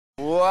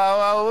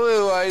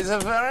Wow, is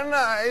very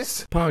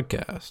nice.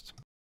 Podcast.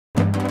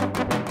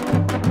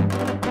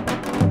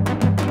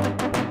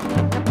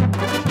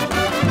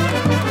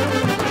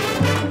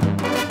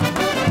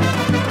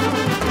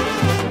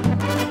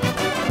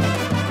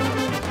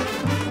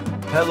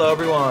 Hello,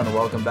 everyone.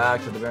 Welcome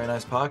back to the Very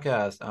Nice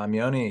Podcast. I'm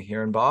Yoni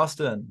here in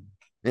Boston.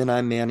 And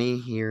I'm Manny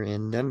here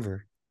in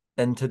Denver.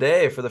 And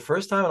today, for the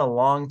first time in a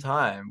long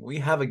time, we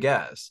have a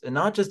guest. And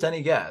not just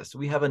any guest,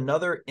 we have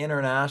another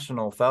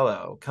international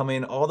fellow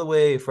coming all the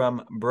way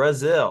from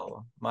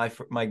Brazil,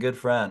 my good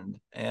friend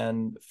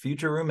and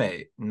future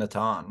roommate,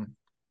 Natan.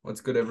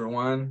 What's good,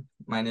 everyone?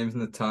 My name's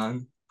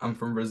Natan. I'm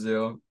from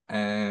Brazil,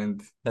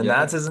 and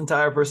That's his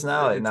entire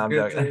personality. it's Now I'm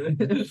good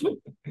joking.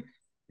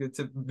 good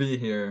to be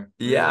here.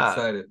 Really Yeah.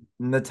 excited.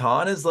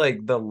 Natan is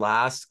like the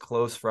last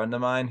close friend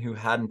of mine who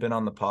hadn't been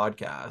on the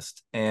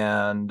podcast.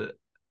 And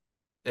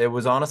it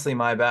was honestly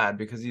my bad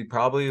because he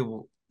probably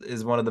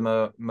is one of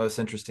the most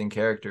interesting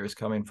characters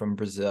coming from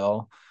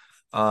Brazil.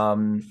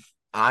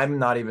 I'm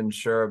not even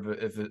sure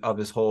of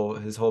his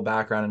whole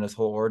background and his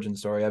whole origin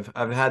story.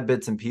 I've had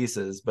bits and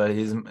pieces, but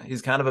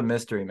he's kind of a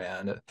mystery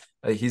man.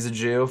 He's a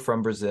Jew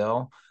from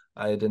Brazil.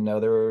 I didn't know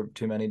there were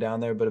too many down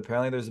there, but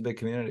apparently there's a big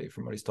community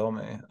from what he's told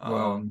me.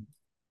 Well,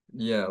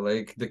 yeah,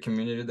 like the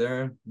community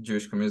there,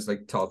 Jewish community is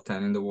like top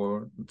 10 in the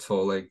world.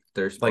 So like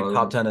there's like probably,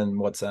 top 10 in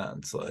what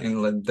sense? Like,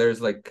 there's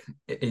like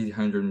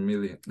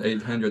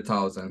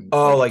 800,000.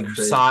 oh, like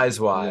crazy. size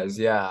wise,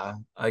 yeah,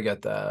 I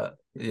get that.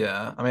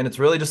 Yeah, I mean it's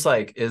really just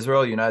like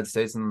Israel, United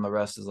States, and then the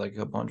rest is like a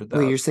couple hundred Wait,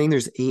 you're thousand. saying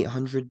there's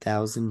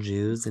 800,000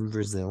 Jews in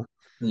Brazil?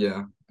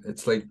 Yeah,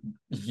 it's like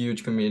a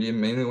huge community.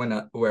 Mainly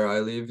where I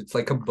live, it's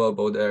like a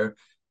bubble there.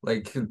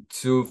 Like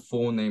two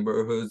full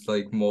neighborhoods,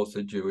 like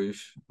mostly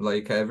Jewish.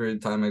 Like every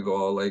time I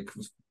go out, like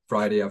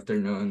Friday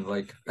afternoon,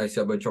 like I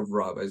see a bunch of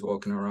rabbis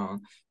walking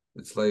around.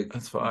 It's like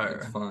That's it's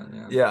fire. fun,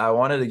 yeah. Yeah, I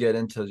wanted to get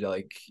into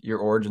like your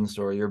origin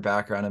story, your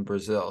background in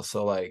Brazil.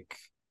 So like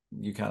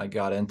you kind of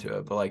got into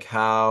it, but like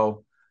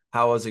how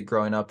was it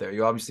growing up there?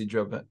 You obviously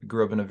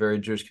grew up in a very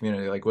Jewish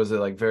community. Like was it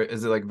like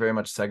is it like very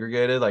much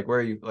segregated? Like where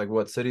are you, like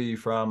what city are you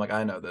from? Like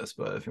I know this,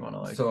 but if you want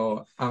to like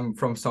So I'm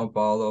from São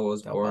Paulo. I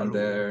was São born Paulo.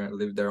 there,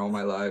 lived there all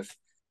my life.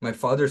 My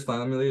father's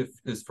family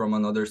is from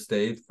another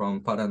state,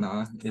 from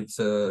Paraná.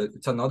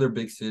 It's another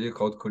big city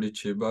called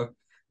Curitiba.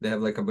 They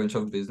have like a bunch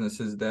of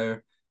businesses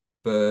there.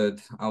 But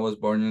I was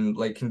born in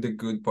the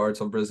good parts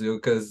of Brazil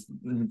because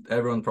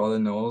everyone probably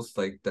knows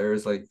like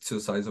there's like two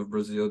sides of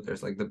Brazil.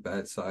 There's like the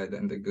bad side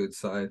and the good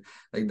side.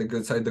 Like the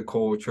good side, the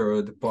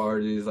culture, the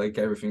parties, like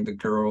everything, the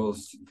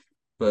girls.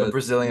 the But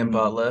Brazilian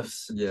butt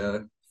lifts, yeah,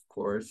 of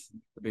course.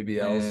 the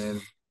BBLs.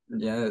 And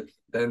yeah,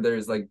 then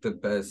there's like the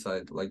bad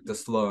side, like the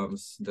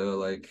slums, the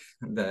like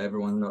that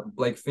everyone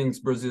like thinks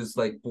Brazil is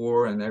like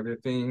poor and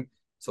everything.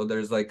 So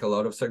there's like a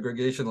lot of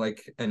segregation,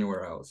 like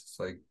anywhere else. It's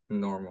like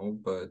normal,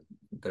 but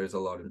there's a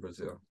lot in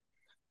Brazil.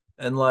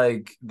 And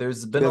like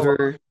there's been Do you a lot.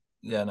 ever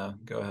Yeah, no,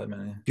 go ahead,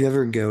 Manny. do you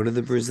ever go to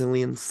the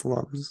Brazilian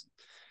slums?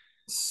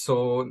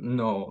 So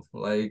no,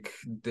 like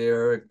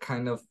they're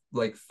kind of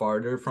like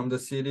farther from the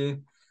city.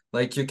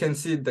 Like you can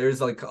see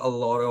there's like a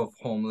lot of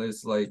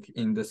homeless like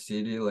in the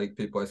city, like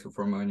people asking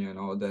for money and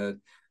all that.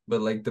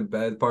 But like the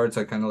bad parts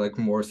are kind of like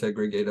more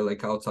segregated,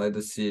 like outside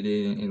the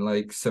city in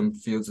like some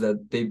fields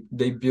that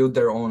they build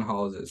their own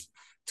houses.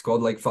 It's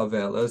called like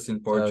favelas in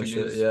Oh shit,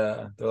 Portuguese.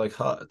 yeah, they're like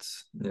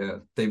huts. Yeah,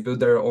 they build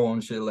their own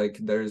shit. Like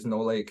there's no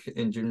like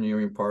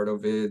engineering part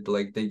of it.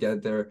 Like they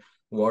get their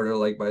water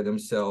like by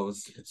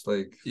themselves. It's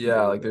like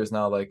Yeah, like there's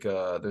not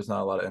there's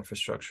not a lot of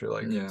infrastructure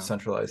like yeah.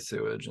 centralized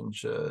sewage and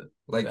shit.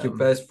 Like you Damn.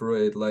 pass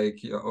through it, like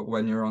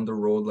when you're on the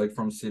road, like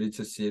from city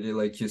to city,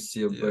 like you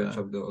see a bunch Yeah,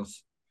 of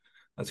those.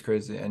 that's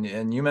crazy.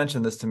 And you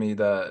mentioned this to me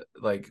that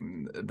like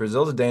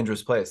Brazil's a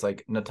dangerous place.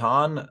 Like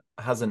Natan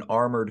has an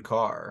armored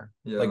car,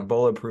 Yeah. like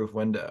bulletproof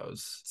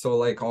windows. So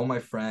like all my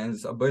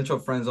friends, a bunch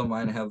of friends of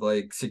mine have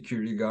like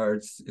security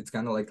guards. It's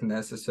kind of like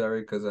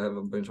necessary because I have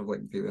a bunch of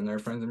like billionaire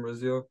friends in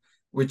Brazil,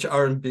 which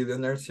aren't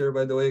billionaires here,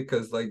 by the way,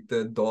 because like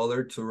the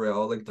dollar to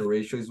real, like the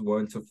ratio is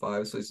 1 to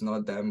 5, so it's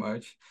not that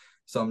much.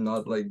 So I'm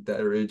not like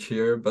that rich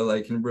here, but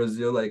like in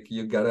Brazil, like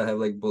you gotta have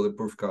like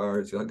bulletproof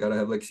cars, you gotta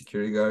have like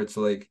security guards.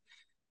 So like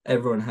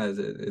everyone has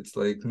it. It's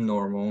like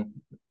normal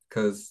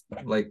because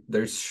like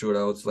there's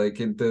shootouts like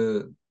in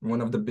the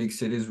one of the big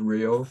cities,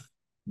 Rio,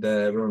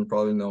 that everyone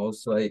probably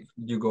knows. Like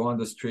you go on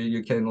the street,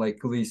 you can like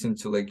listen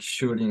to like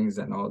shootings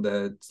and all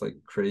that. It's like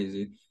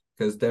crazy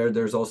because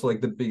there's also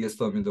like the biggest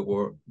slum in the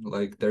world.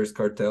 Like there's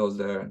cartels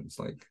there, and it's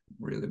like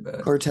really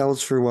bad.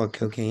 Cartels for what?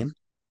 Cocaine?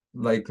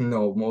 Like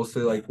no,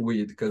 mostly like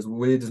weed because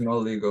weed is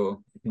not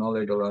legal, not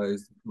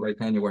legalized like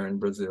anywhere in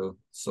Brazil.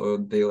 So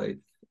they like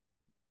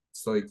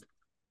it's like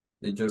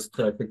they just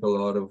traffic a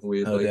lot of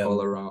weed Oh like all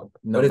damn. around.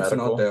 No But it's not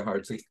medical. that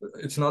hard to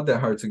it's not that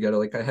hard to get it.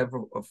 Like I have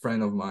a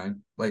friend of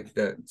mine like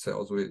that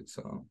sells weed,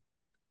 so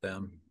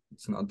Damn.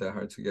 it's not that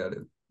hard to get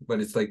it. But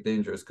it's like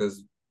dangerous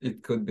because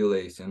it could be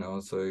laced,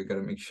 so you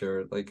gotta make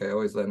sure. Like I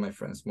always let my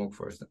friends smoke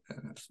first.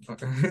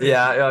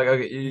 Yeah, like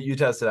okay, you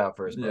test it out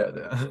first, Yeah. but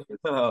yeah.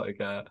 Oh,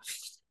 like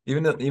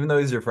even though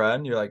he's your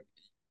friend, you're like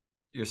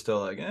you're still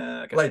like,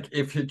 okay. Like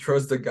if he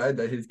trusts the guy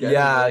that he's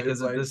getting, Yeah,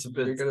 it's because like it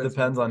bigger than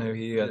depends on who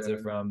something. he gets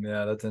it from.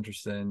 Yeah, that's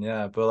interesting.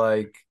 Yeah, but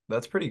like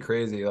that's pretty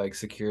crazy. Like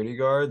security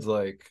guards,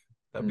 like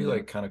that'd be Yeah,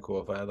 like kind of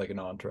cool if I had like an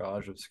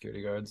entourage of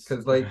security guards.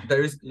 because like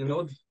there's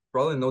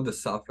probably know the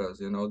Safras,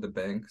 the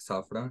bank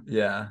Safra.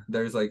 Yeah.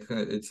 There's like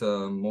it's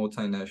a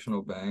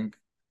multinational bank,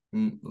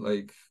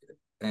 like,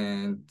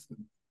 and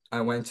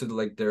I went to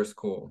like their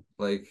school,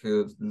 like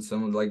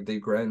some like the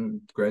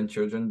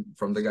grandchildren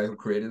from the guy who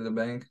created the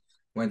bank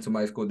went to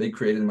my school. They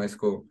created my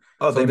school,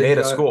 Oh, so they made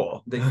a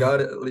school. they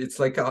got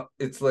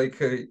it's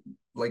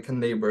like a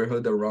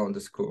neighborhood around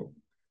the school,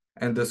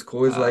 and the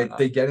school is like Uh,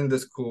 they get in the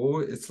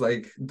school. It's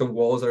like the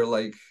walls are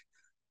like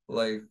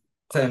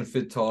 10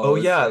 feet oh tall.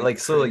 It's yeah, like like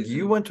so like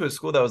you crazy. went to a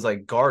school that was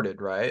like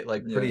guarded, right?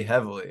 Like Yeah, pretty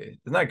heavily.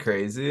 Isn't that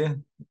crazy?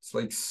 it's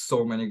like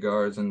so many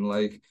guards and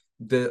like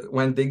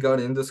when they got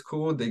in the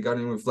school, they got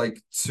in with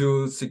like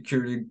two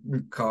security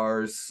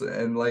cars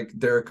and like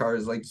their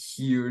cars like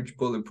huge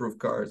bulletproof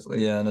cars. Like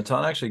Yeah,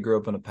 Natan actually grew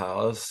up in a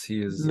palace.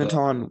 He is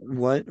Natan,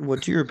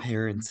 what do your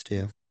parents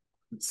do?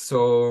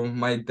 so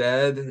my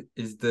dad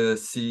is the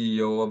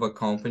CEO of a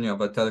company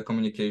of a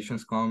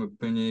telecommunications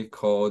company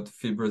called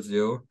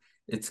FiBrasil.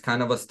 It's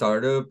kind of a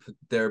startup.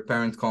 Their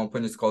parent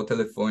company is called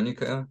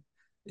Telefonica.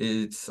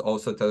 It's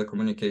also a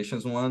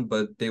telecommunications one,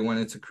 but they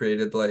wanted to create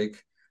it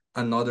like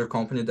another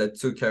company that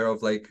took care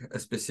of like a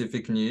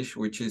specific niche,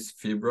 which is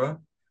Fibra,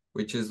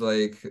 which is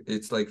like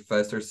it's like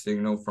faster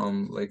signal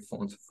from like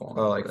phone to phone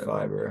oh or like whatever.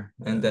 fiber.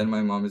 And Yeah. then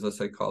my mom is a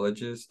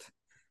psychologist.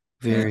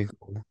 And Very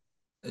cool.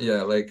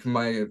 yeah, like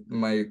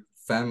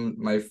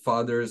my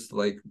father's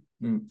like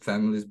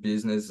family's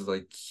business is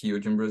like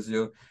huge in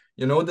Brazil.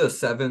 The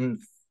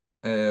seventh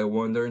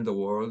wonder in the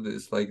world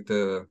is like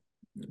the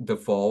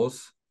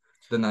falls,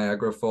 the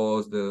Niagara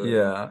Falls, the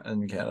Yeah,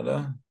 in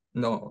Canada.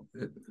 no,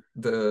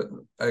 the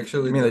You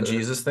actually mean the the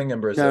Jesus thing in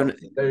No, Brazil?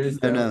 there is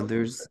that no, one.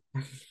 there's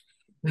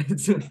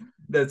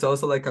That's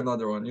also like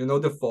another one.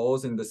 The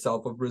falls in the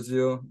south of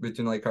Brazil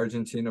between like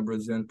Argentina,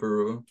 Brazil, and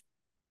Peru.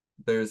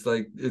 There's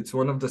like it's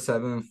one of the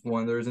seven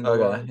wonders in the Okay,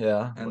 world,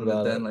 yeah. What and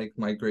about then it? like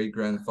my great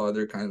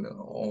grandfather kind of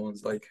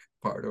owns like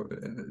part of it.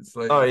 It's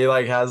Oh, he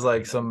like has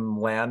like some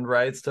land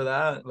rights to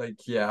that?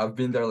 like yeah, I've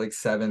been there like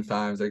 7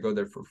 times. I go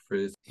there for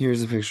free.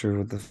 here's a picture of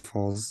what the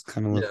falls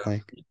kind of look Yeah,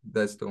 like.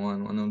 that's the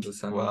one of the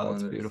seven Wow,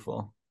 that's wonders.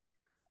 beautiful.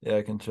 Yeah,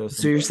 I can show So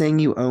some you're pictures. saying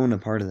you own a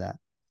part of that?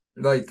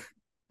 Like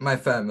my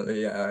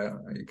family, yeah,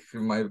 like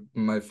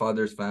my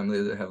father's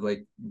family, they have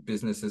like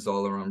businesses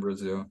all around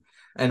Brazil,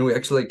 and we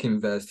actually like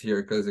invest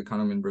here because the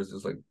economy in Brazil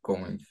is like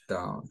going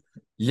down.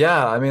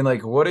 Yeah, I mean,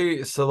 like, what are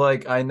you? So,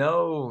 like, I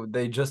know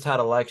they just had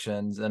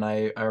elections, and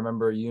I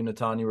remember you,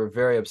 Natan, you were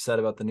very upset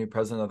about the new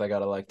president that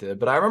got elected.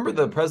 But I remember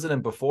the Yeah.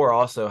 president before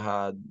also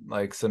had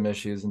like some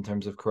issues in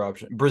terms of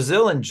corruption.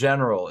 Brazil in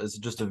general is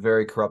just a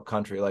very corrupt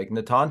country. Like,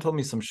 Natan told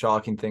me some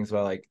shocking things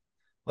about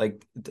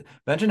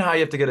mention how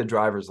you have to get a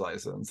driver's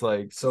license,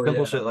 like So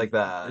simple yeah, shit like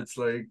that. it's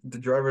like the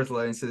driver's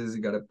license,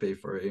 you gotta pay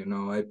for it.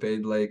 I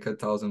paid like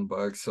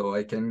 $1,000 so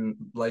I can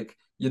like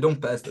you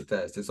don't pass the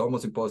test. It's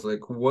almost impossible.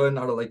 Like one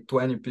out of like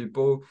 20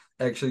 people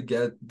actually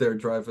get their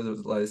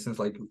driver's license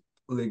like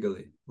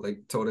legally, like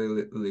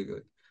totally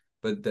legally.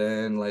 But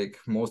then like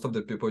most of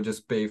the people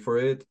just pay for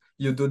it.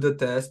 You do the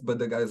test, but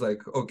the guy's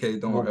like, okay,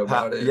 don't Well, worry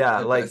about it. yeah,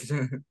 I passed.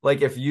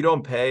 like if you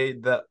don't pay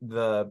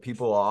the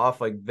people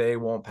off, like they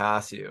won't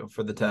pass you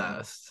for the Yeah,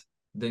 test.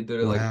 they did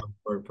it like Wow. on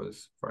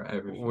purpose for Which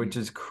everything.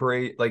 is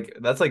great. Like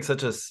that's like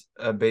such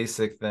a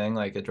basic thing,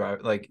 like a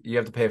drive, like you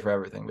have to pay for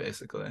everything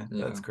basically.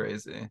 That's Yeah.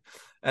 crazy.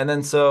 And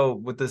then so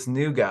with this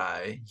new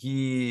guy,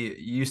 he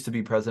used to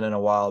be president a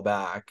while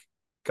back,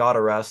 got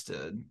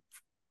arrested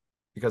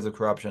because of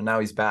corruption. Now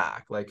he's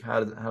back. Like how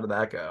did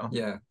that go?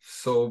 Yeah.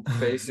 So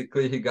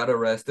basically, he got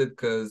arrested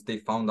because they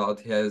found out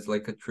he has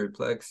like a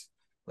triplex,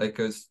 like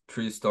a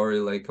three-story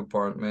like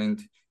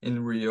apartment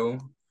in Rio,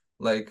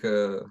 like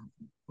a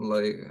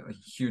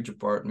huge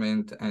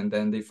apartment, and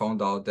then they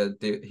found out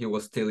that he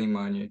was stealing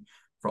money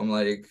from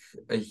like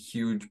a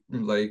huge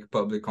like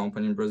public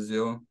company in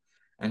Brazil,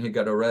 and he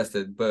got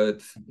arrested.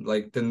 But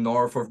like the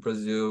north of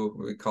Brazil,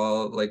 we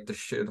call like the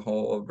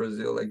shithole of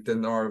Brazil, like the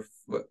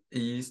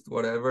northeast,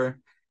 whatever.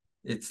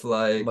 It's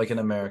Like in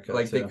America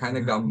like they too. kind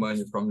of got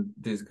money from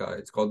this guy.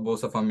 It's called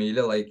Bolsa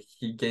Familia. Like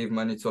he gave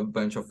money to a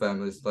bunch of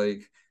families,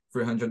 like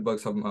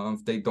 $300 a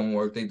month. They don't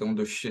work, they don't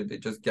do shit. They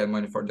just get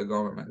money for the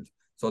government.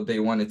 So they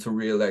wanted to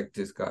re-elect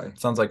this guy.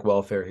 Sounds like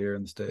welfare here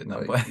in the state. No,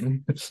 Like, but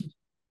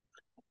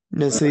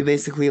No, so he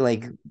basically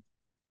like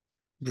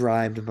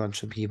bribed a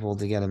bunch of people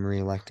to get him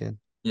reelected.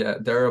 yeah,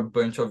 there are a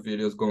bunch of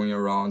videos going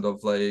around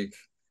of like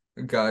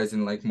guys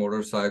in like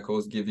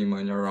motorcycles giving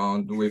money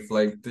around with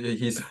like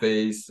his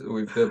face,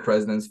 with the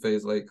president's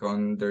face like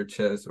on their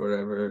chest, or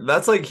whatever.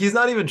 that's like he's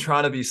not even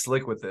trying to be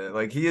slick with it.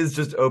 Like he is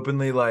just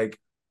openly like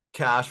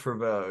cash for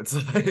votes.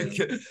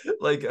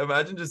 Like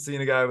imagine just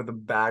seeing a guy with a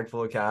bag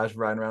full of cash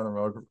riding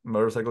around the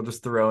motorcycle,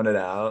 just throwing it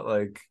out.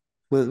 Like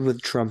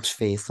with Trump's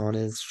face on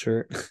his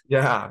shirt.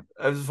 Yeah,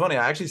 it was funny.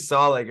 I actually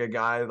saw like a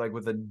guy like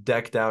with a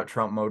decked out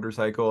Trump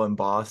motorcycle in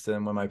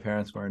Boston when my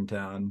parents were in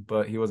town,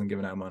 but he wasn't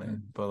giving out money.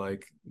 But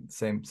like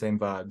same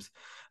vibes.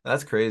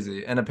 That's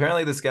crazy. And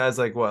apparently this guy's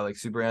like what, like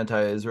super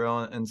anti-Israel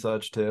and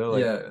such too.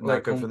 Like Yeah, not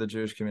like good for the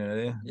Jewish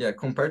community. yeah,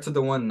 compared to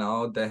the one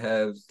now that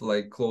has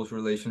like close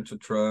relation to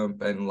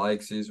Trump and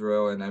likes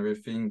Israel and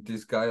everything,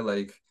 this guy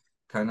like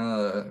kind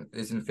of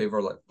is in favor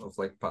of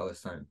like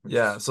Palestine, which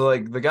Yeah, is so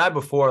like the guy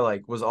before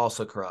like was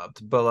also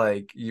corrupt, but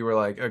like you were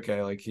like,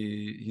 okay, like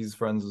he's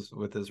friends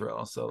with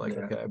Israel, so like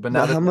yeah. okay. But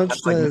now But that how much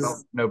like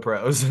does no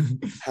pros.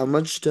 how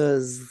much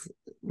does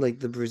like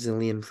the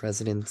Brazilian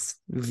president's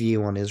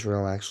view on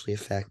Israel actually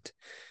affect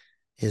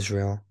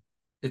Israel?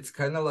 It's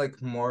kind of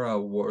like more a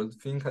world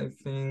thing, I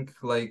think.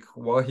 Like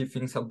what he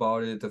thinks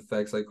about it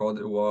affects like what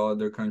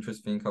other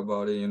countries think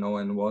about it,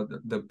 and what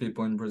the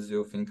people in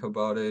Brazil think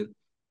about it.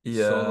 So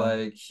Yeah.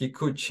 like he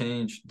could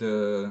change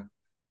the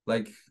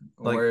like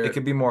Like it where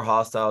could be more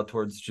hostile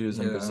towards Jews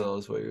in yeah, Brazil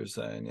is what you're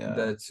saying. Yeah.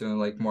 that's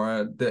like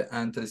more the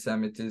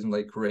anti-Semitism,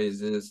 like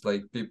racist,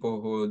 like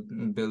people who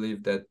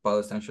believe that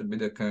Palestine should be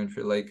the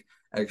country, like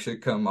actually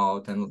come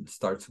out and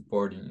start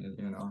supporting it.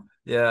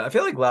 Yeah, I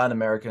feel like Latin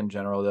America in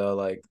general though,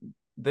 like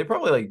they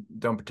probably like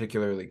don't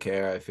particularly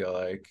care, I feel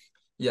like.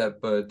 Yeah,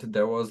 but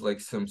there was like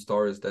some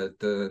stories that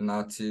the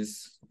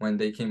Nazis, when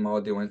they came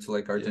out, they went to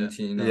like Yeah.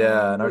 Argentina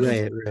Yeah, in and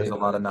Argentina Right, there's right.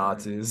 a lot of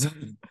Nazis.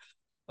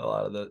 A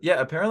lot of the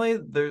yeah, apparently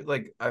they're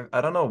like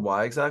I don't know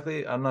why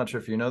exactly. I'm not sure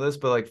if you know this,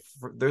 but like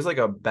there's like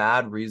a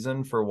bad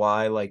reason for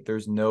why like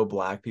there's no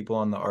black people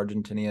on the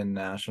Argentinian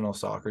national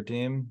soccer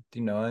team. Do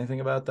you know anything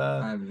about I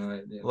that? have no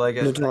idea. Like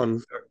No,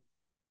 John.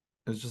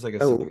 it was just like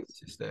a Oh,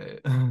 supremacy state.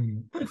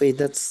 wait,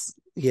 that's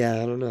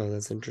yeah, I don't know.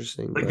 That's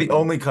interesting, Like but the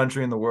only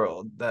country in the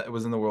world that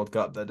was in the World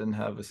Cup that didn't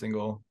have a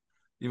single,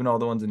 even all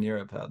the ones in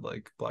Europe had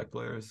like black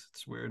players.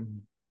 It's weird.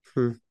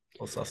 hmm.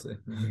 Well, sussy.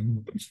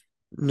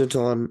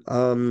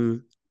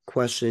 Natan,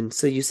 question.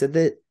 So you said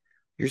that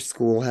your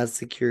school has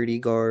security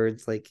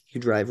guards, like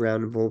you drive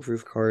around in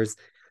bulletproof cars.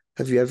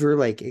 Have you ever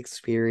like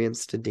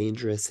experienced a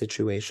dangerous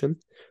situation?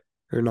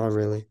 Or not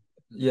really?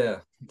 Yeah,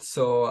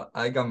 so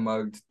I got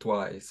mugged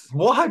twice.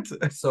 What? You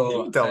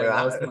So can tell me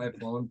I lost that. my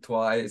phone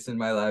twice in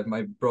my life.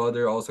 My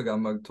brother also got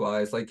mugged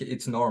twice. Like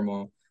it's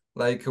normal.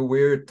 Like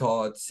we're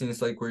taught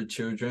since like we're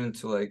children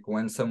to like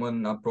when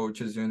someone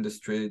approaches you in the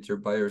street, you're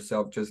by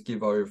yourself, just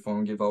give out your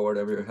phone, give out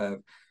whatever you have.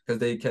 Because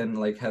they can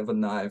like have a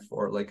knife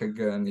or like a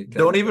gun. It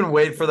Don't can even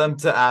wait for them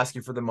to ask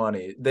you for the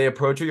money. They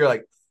approach you, you're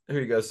like, here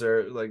you go,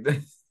 sir. Like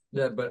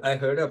Yeah, but I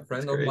heard a it's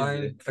friend of crazy.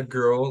 mine, a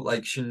girl,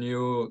 like she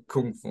knew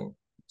Kung Fu.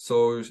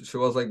 So she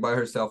was like by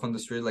herself on the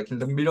street, like in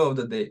the middle of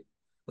the day,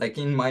 like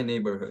in my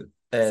neighborhood.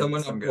 And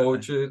some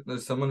guy.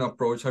 Someone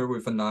approached her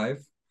with a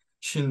knife.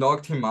 She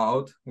knocked him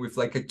out with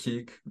like a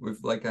kick, with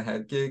like a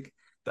head kick.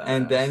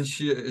 And then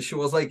Badass. she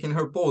was like in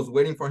her pose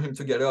waiting for him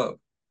to get up.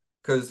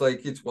 Cause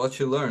like it's what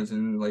she learns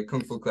in like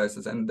Kung Fu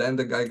classes. And then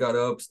the guy got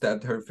up,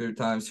 stabbed her 3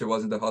 times. She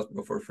was in the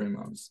hospital for 3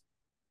 months.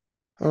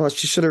 Oh,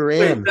 she should have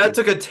Wait, ran. that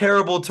took a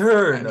terrible I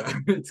turn. know,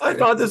 it's I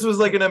thought crazy. this was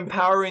like an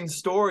empowering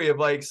story of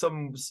like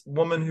some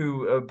woman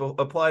who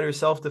applied her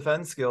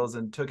self-defense skills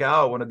and took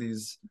out one of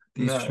these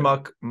No,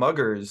 schmuck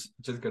muggers.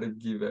 just gotta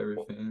give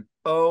everything.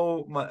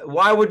 Oh my!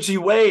 Why would she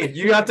wait?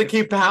 You have to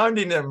keep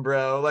pounding him,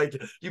 bro.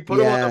 Like you put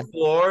him on Yeah, the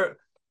floor.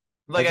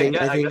 I Like think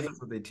I I guess think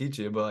that's what they teach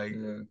you, but like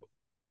Yeah.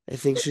 I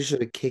think she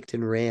should have kicked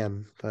and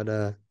ran,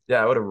 but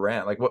yeah, I would have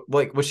ran. Like what?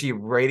 Like was she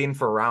waiting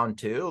for round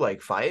two?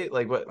 Like fight?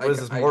 Like what? Like Was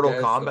this I Mortal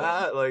guess so.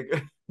 Kombat?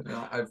 Like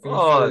Yeah, I think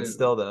oh, she it's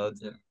still though.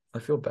 yeah, I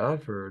feel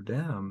bad for her. I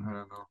Damn.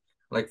 don't know.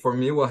 Like for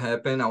me, what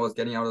happened, I was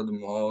getting out of the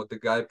mall. The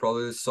guy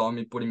probably saw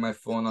me putting my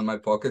phone on my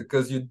pocket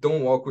because you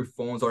don't walk with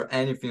phones or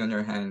anything on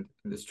your hand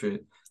in the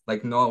street.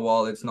 Like no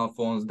wallets, no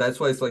phones. That's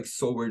why it's like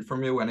so weird for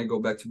me when I go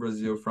back to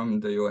Brazil from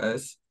the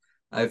US.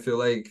 I feel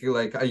like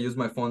I use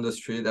my phone on the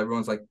street.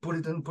 Everyone's like, put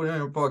it in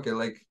your pocket.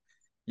 Like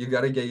you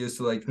gotta get used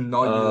to like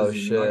not Oh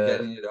using, not shit.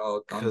 getting it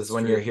out on the Because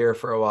when you're street. here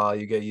for a while,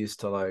 you get used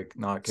to like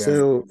not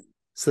caring.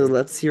 so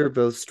let's hear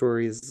both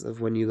stories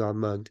of when you got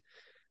mugged.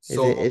 If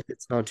So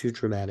it's not too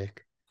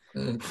dramatic.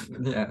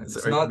 yeah,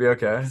 So are you gonna be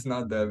okay? it's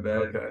not that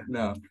bad. Okay.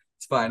 No,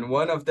 it's fine.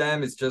 One of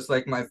them is just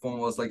like my phone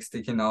was like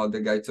sticking out.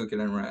 The guy took it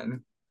and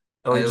ran.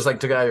 Oh, you I just like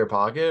took it out of your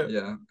pocket?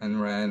 yeah,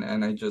 and ran,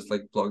 and I just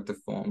like blocked the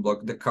phone,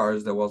 blocked the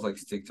cars that was like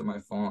stick to my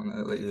phone,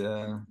 like,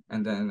 Yeah.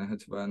 and then I had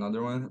to buy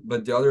another one.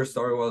 But the other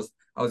story was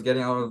I was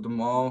getting out of the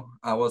mall.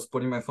 I was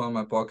putting my phone in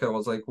my pocket. I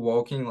was like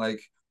walking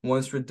like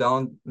one street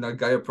down. The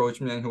guy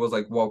approached me and he was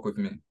like, "Walk with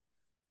me,"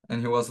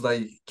 and he was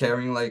like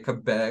carrying like a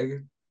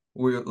bag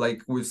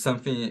with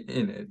something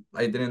in it.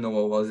 I didn't know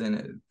what was in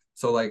it.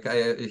 So like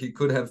he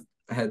could have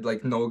had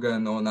like no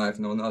gun, no knife,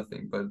 no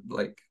nothing, but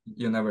like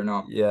you never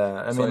know. Yeah.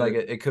 I So mean, like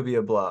it could be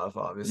a bluff,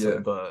 obviously, yeah,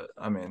 but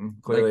I mean,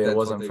 like clearly it that's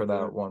what wasn't they for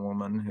that do. one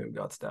woman who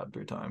got stabbed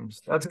 3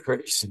 times. That's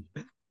crazy.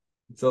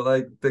 So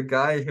like the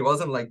guy, he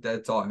wasn't like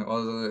that tall.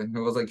 He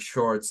was like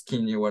short,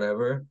 skinny,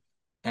 whatever.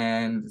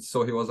 And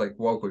so he was like,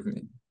 walk with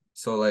me.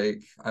 So like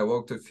I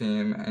walked with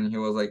him and he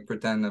was like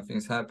pretending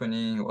nothing's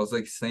happening. He was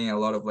like saying a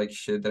lot of like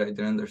shit that I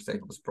didn't understand.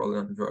 He was probably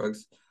on drugs.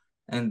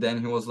 And then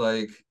he was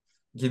like,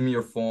 give me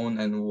your phone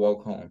and walk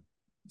home.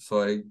 So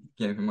I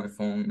gave him my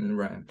phone and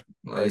ran.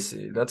 I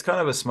see. That's kind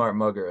of a smart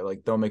mugger.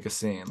 Like, don't make a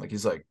scene. Like,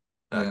 he's like,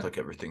 act Yeah. like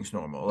everything's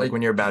normal. Like- Like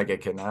when you're about to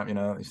get kidnapped, you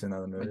know, you seen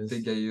that in the Like movies.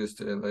 they get used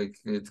to it. Like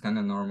it's kind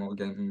of normal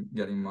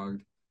getting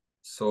mugged.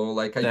 So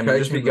like I Damn, you tracked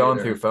just be him going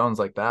later. through phones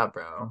like that,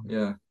 bro.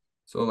 Yeah.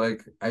 So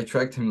like I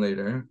tracked him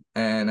later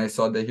and I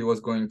saw that he was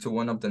going to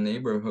one of the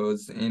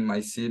neighborhoods in my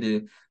city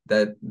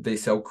that they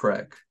sell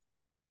crack.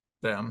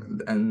 Damn.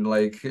 And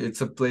like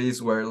it's a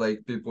place where like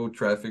people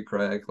traffic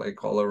crack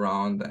like all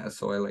around.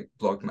 So I like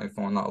blocked my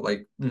phone out.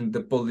 Like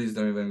the police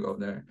don't even go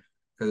there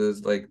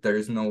because like there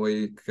is no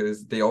way,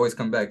 because they always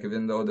come back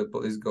even though the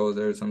police go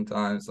there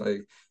sometimes,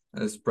 like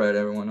spread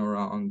everyone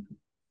around.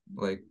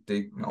 Like they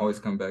always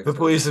come back. The So,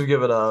 police have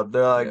given up.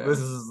 They're like, Yeah. this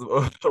is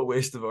a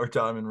waste of our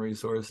time and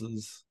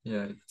resources.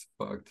 yeah, it's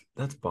fucked.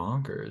 That's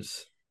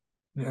bonkers.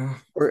 Yeah.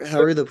 Or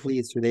how are the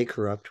police? Are they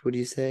corrupt, would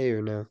you say,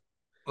 or no?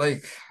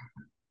 Like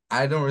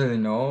I don't really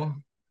know.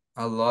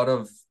 A lot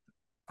of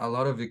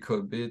it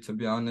could be, to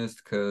be honest,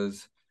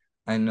 because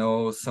I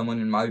know someone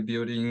in my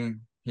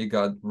building, he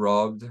got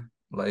robbed.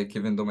 Like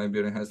even though my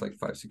building has like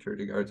 5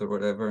 security guards or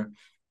whatever.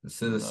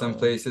 So some No.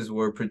 places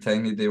were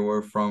pretending they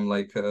were from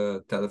like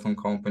a telephone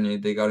company.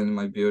 They got into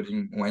my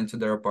building, went to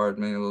their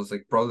apartment. It was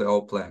like probably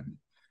all planned.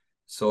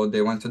 So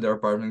they went to their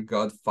apartment,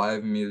 got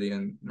 5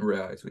 million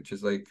reais, which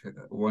is like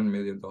 $1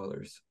 million,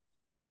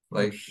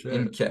 like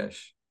in shit.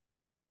 cash.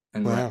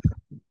 And Wow.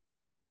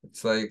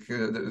 it's like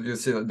you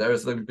see,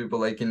 there's like people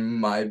like in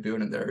my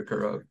building that are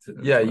corrupt. It's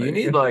Yeah, you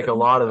need like a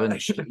lot of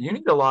you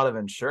need a lot of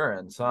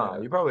insurance, huh?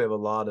 Yeah. You probably have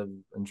a lot of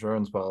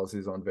insurance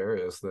policies on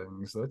various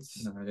things.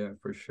 That's No, yeah,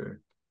 for sure.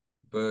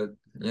 But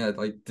yeah,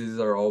 like these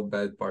are all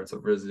bad parts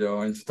of Brazil,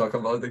 and to talk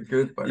about the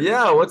good parts.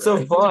 yeah. What's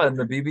so fun?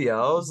 The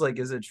BBLs, like,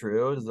 is it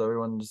true? Does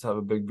everyone just have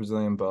a big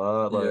Brazilian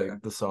butt? Like Yeah.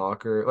 the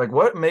soccer, like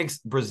what makes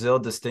Brazil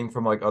distinct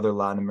from like other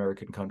Latin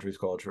American countries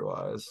culture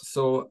wise?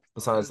 So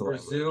Besides the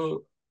Brazil,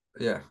 language.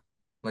 yeah,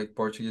 like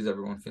Portuguese,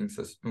 everyone thinks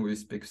we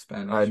speak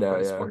Spanish, I know,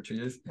 but it's yeah.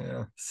 Portuguese.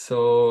 Yeah.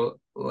 So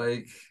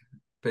like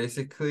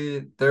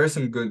basically, there are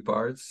some good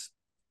parts,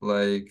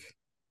 like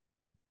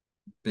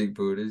big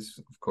booties,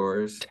 of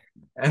course.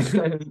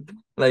 And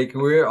like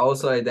we're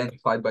also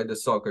identified by the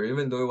soccer,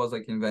 even though it was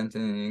like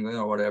invented in England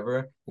or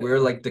whatever. We're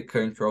like the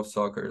country of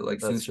soccer, like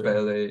That's since true.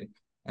 Pele.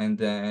 And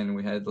then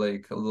we had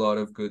like a lot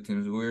of good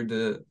teams. We're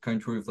the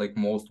country with like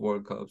most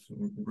World Cups.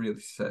 Really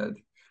sad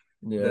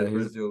Yeah, that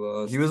Brazil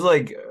lost. he was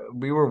like,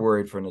 we were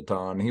worried for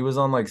Natan. He was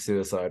on like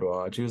suicide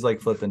watch. He was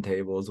like flipping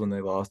tables when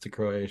they lost to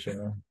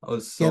Croatia. I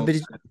was Yeah, so but The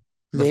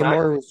fact-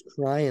 Neymar was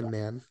crying,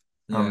 man.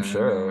 yeah, I'm I know.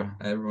 sure.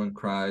 Everyone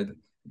cried.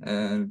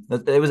 And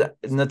It was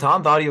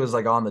Natan thought he was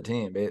like on the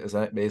team,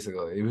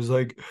 basically. He was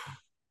like,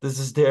 this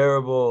is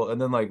terrible. And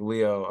then like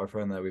Leo, our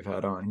friend that we've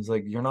had on, he's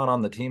like, you're not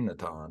on the team,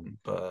 Natan.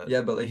 But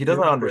yeah, but like he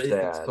doesn't you praised it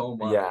understand. so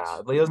much.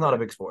 Yeah, Leo's not a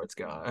big sports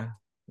guy.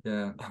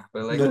 Yeah,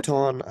 but like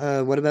Natan,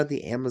 what about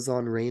the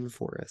Amazon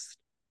rainforest?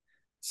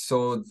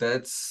 so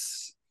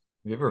that's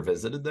Have you ever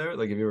visited there?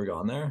 Like, have you ever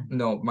gone there?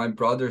 no, my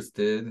brothers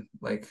did.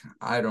 Like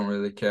I don't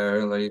really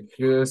care. Like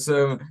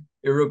some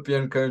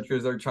European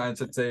countries are trying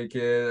to take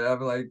it. I'm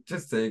like,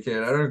 just take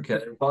it. I don't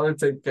care. I'll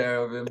take care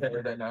of it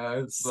more than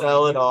us.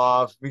 Sell it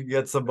off. We can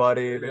get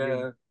somebody. They Yeah.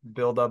 can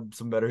build up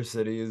some better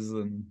cities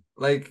and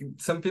Like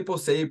some people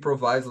say it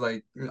provides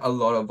like a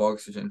lot of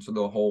oxygen to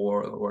the whole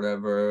world or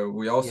whatever.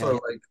 We also Yeah.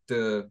 are like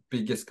the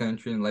biggest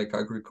country in like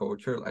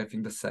agriculture. I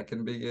think the second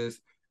biggest.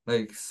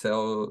 Like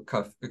sell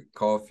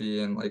coffee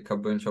and like a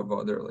bunch of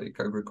other like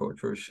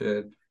agricultural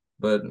shit.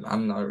 But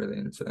I'm not really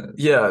into it.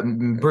 yeah,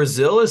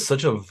 Brazil is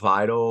such a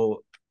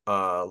vital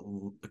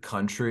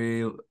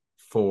country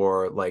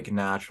for like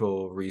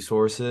natural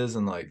resources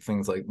and like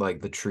things like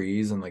the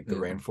trees and like the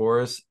Yeah.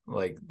 rainforest,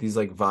 like these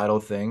like vital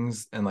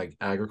things, and like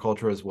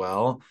agriculture as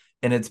well.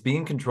 And it's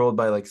being controlled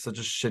by like such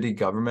a shitty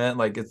government.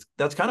 Like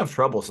that's kind of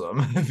troublesome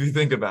if you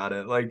think about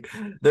it. Like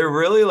they're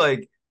really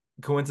like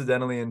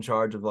coincidentally in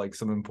charge of like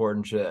some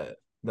important shit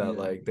that Yeah.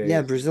 like they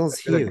Yeah,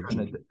 Brazil's they're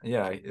huge.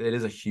 yeah, it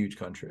is a huge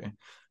country.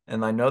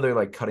 And I know they're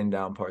like cutting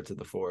down parts of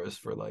the forest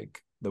for like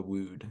the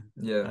wood.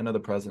 Yeah. I know the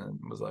president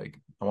was like,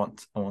 I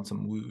want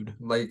some wood.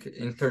 Like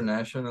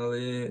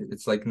internationally,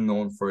 it's like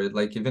known for it.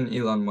 Like even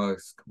Elon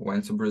Musk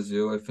went to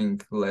Brazil, I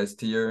think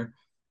last year,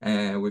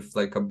 and with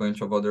like a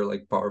bunch of other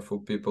like powerful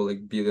people,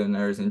 like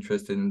billionaires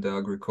interested in the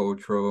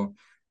agricultural,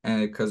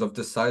 and because of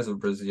the size of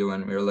Brazil,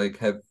 and we're like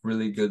have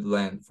really good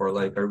land for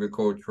like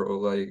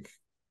agricultural, like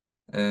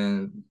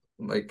and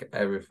like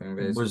everything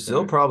basically.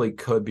 Brazil probably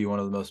could be one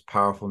of the most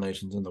powerful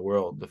nations in the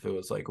world if it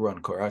was like run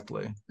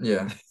correctly.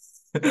 Yeah,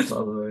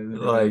 probably.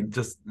 Like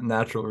just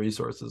natural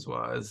resources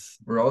wise.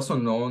 We're also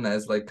known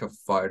as like a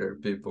fighter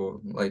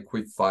people. Like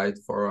we fight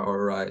for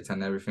our rights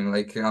and everything.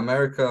 Like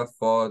America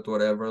fought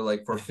whatever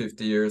like for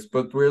 50 years,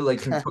 but we're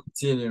like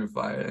continuing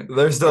fighting.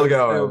 They're still We're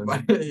going.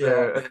 fighting. Yeah.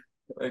 They're-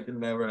 Like it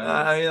never ends.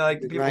 I mean,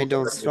 like The people grind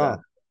don't forget.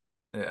 stop.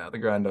 Yeah, the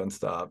grind don't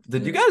stop.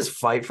 Did you guys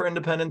fight for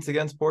independence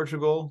against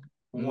Portugal?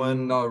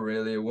 When Not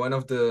really. One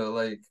of the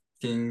like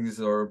kings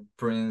or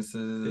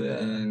princes Yeah.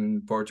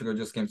 in Portugal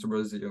just came to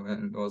Brazil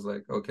and was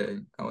like, okay,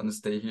 I want to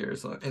stay here.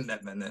 So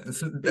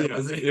independence. That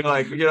was it. you're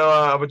like, I'm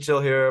gonna chill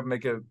here,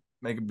 make a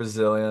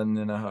Brazilian,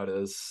 you know how it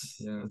is.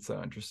 Yeah. It's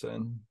so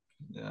interesting.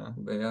 Yeah.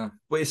 But yeah.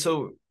 Wait,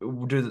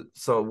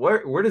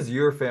 where does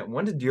your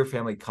when did your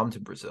family come to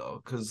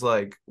Brazil? Because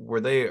like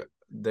were they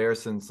there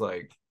since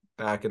like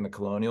back in the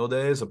colonial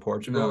days of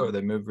Portugal, No. or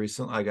they moved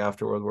recently, like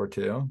after World War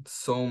II?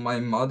 So my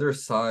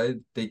mother's side,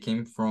 they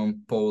came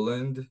from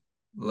Poland.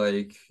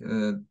 Like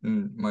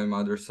my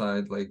mother's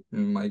side, like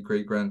my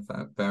great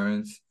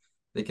grandparents,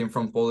 they came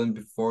from Poland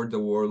before the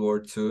World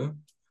War II,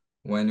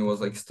 when it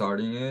was like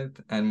starting it,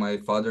 and my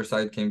father's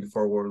side came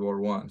before World War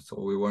One, so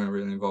we weren't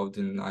really involved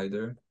in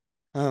either.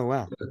 Oh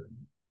wow.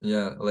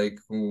 Yeah, like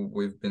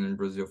we've been in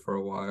Brazil for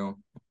a while.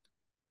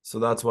 So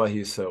that's why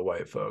he's so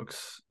white,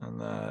 folks, and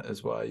that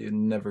is why you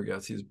never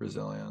guess he's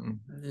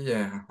Brazilian.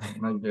 Yeah,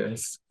 I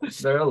guess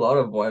there are a lot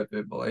of white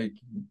people.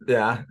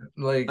 Yeah,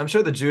 Like I'm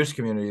sure the Jewish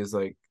community is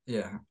like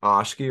yeah,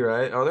 Ashki,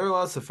 right? Are there a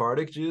lot of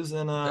Sephardic Jews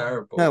in there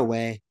are No both.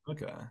 way.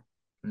 Okay,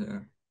 Yeah,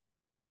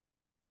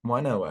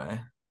 why no way?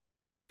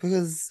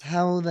 Because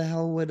how the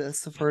hell would a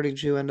Sephardic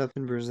Jew end up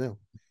in Brazil?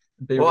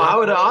 they Well,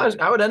 ran out.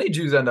 how would any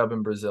Jews end up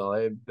in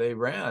Brazil? They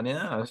ran,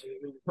 yeah.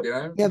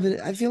 Yeah, Yeah, but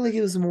I feel like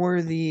it was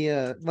more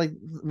the like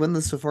when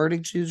the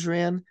Sephardic Jews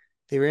ran,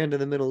 they ran to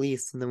the Middle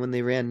East, and then when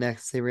they ran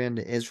next, they ran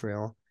to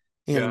Israel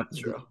Yeah, and that's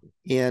true.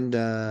 and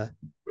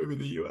Maybe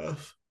the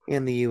U.S.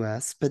 and the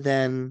US. But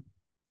then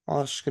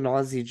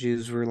Ashkenazi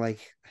Jews were like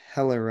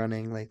hella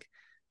running like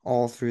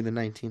all through the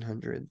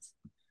 1900s,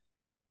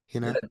 you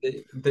know? yeah,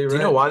 they Do you ran.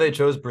 know why they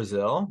chose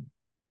Brazil?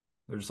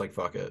 They're just like,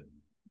 fuck it,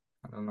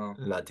 I don't know.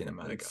 Latin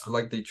America. It's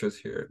like they chose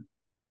here.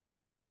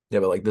 Yeah,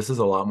 but like this is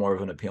a lot more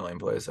of an appealing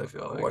place, I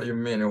feel like. What do you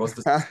mean? It was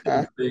the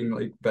same thing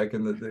like back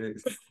in the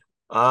days.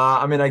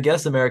 I mean, I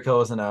guess America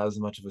wasn't as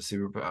much of a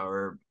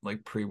superpower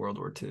like pre-World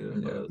War II.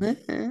 Yeah. But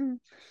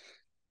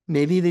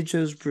Maybe they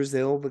chose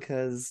Brazil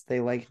because they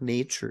like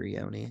nature,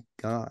 Yoni.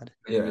 God.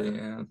 Maybe,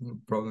 yeah,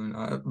 probably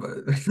not,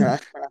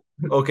 but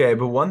okay,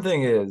 but one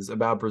thing is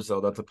about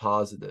Brazil that's a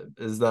positive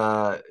is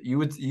that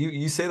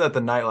you say that the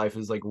nightlife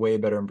is like way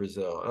better in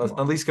Brazil,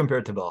 at least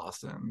compared to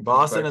Boston.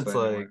 Boston, Compared to it's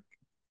like anywhere.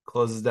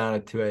 closes down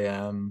at 2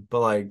 a.m.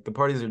 But like the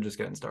parties are just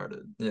getting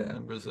started. Yeah.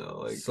 In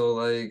Brazil. Like So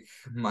like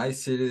my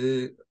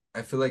city,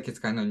 I feel like it's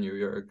kind of New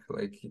York.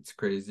 Like it's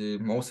crazy.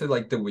 Mostly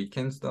like the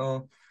weekends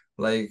though.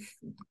 Like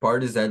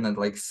parties end at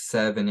like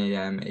 7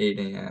 a.m., 8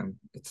 a.m.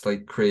 It's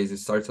like crazy. It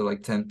starts at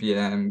like 10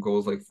 p.m.,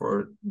 goes like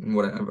for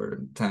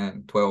whatever,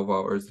 10, 12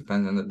 hours,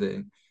 depends on the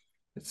day.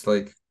 It's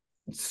like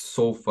it's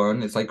so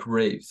fun. It's like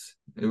raves.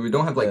 We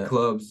don't have like Yeah.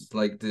 clubs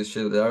like this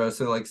shit. There are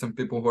also like some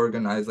people who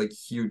organize like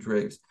huge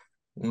raves.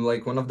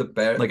 Like one of the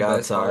like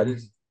best outside.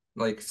 parties,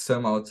 like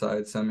some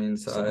outside, some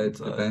inside,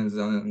 depends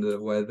on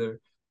the weather.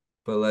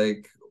 But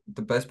like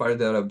the best party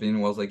that I've been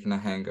was like in a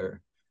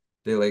hangar.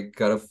 They like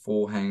got a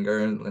full hangar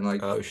and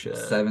like Oh shit.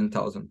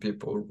 7,000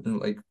 people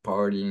like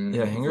partying.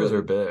 Yeah, It was, hangars are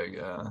like, big.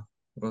 Yeah.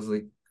 it was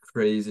like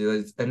crazy.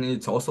 Like, and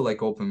it's also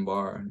like open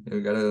bar.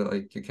 You gotta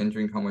like you can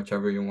drink how much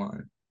ever you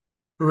want.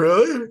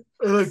 Really?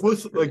 Like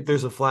what's like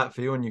there's a flat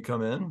fee when you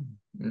come in?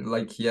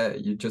 Like yeah,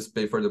 you just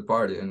pay for the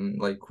party and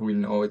like we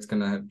know it's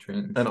gonna have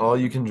drinks. And all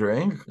you can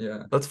drink?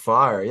 Yeah. That's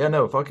fire. Yeah,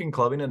 no, fucking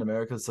clubbing in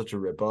America is such a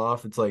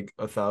ripoff. It's like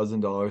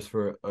 $1,000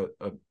 for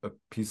a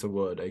piece of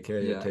wood,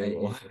 aka Yeah, a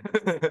table.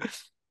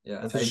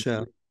 Yeah. For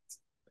sure.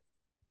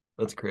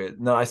 That's great.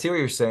 No, I see what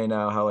you're saying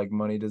now, how like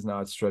money does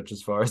not stretch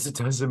as far as it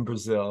does in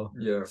Brazil.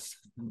 Yeah.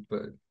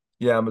 But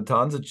Yeah,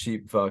 Matan's a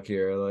cheap fuck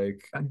here.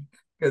 Like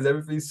because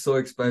everything's so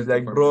he's expensive.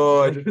 like, for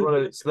bro, I Brazil. just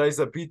want a slice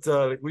of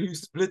pizza. Like, will you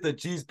split the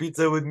cheese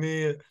pizza with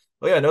me?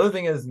 Oh yeah, another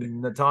thing is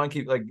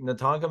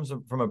Natan comes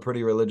from a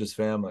pretty religious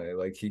family.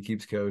 Like he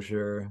keeps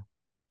kosher.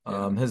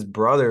 Yeah. His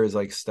brother is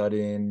like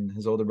studying,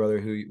 his older brother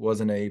who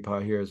was an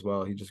APA here as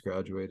well. He just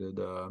graduated.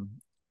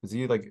 Is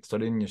he like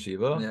studying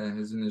yeshiva? Yeah,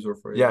 he's in Israel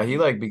for Yeah,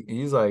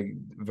 he's like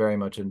very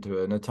much into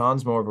it.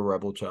 Natan's more of a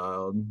rebel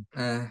child.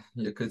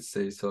 You could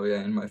say so.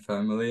 Yeah, in my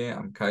family,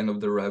 I'm kind of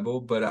the rebel,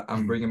 but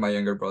I'm bringing my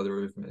younger brother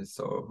with me,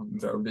 so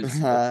that'll be.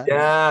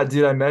 Yeah,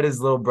 dude, I met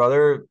his little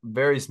brother,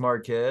 very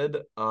smart kid.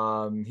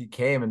 He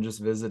came and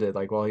just visited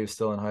like while he was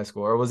still in high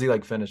school, or was he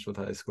like finished with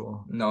high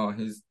school? No,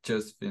 he's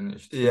just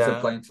finished. He's Yeah.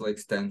 applying to like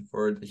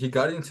Stanford. He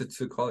got into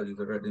 2 colleges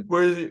already.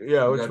 Where is he?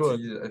 Yeah, He which got one?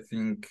 to, I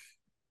think,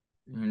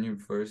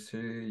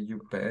 University,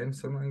 UPenn,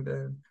 something like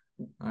that.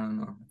 I don't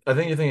know. I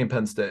think you're thinking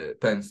Penn State.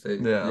 Penn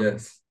State. Yeah.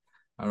 Yes.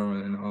 I don't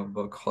really know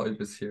about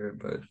colleges here,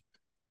 but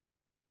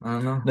I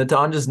don't know.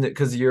 Natan just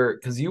because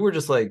you were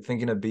just like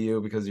thinking of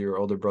BU because your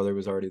older brother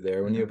was already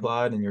there when you Yeah.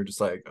 applied, and you're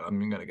just like,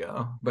 I'm gonna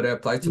go. But I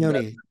applied to Yoni.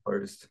 Babson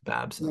first.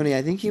 Babson. Yoni,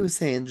 I think he was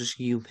saying just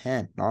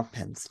UPenn, not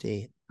Penn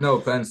State. No,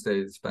 Penn State.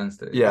 It's Penn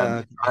State.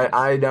 Yeah,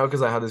 I know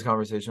because I had this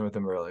conversation with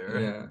him earlier.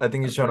 Yeah, I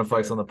think he's that's trying to right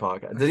flex there. on the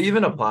podcast. Did he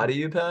even apply to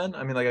UPenn?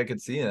 I mean, like I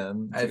could see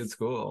him. It's a good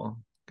school.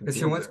 Because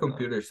he wants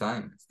computer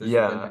science. Does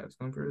Yeah. he have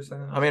computer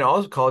science? I mean,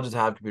 all colleges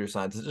have computer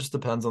science. It just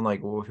depends on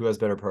like who has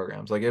better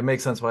programs. Like it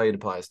makes sense why you'd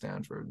apply to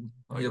Stanford.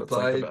 Like, he that's,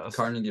 like, the applied best.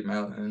 Carnegie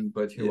Mellon,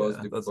 but he was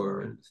Yeah, that's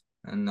deferred,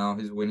 and now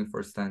he's waiting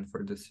for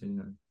Stanford this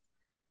year.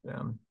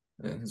 Yeah.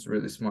 Yeah, he's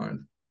really smart.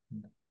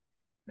 You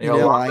You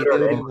know, a lot I better go at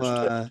to English,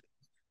 too.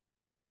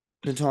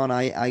 Natan,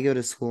 I go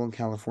to school in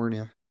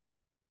California.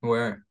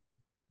 Where?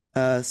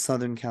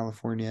 Southern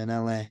California in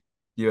LA.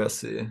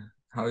 USC.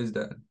 How is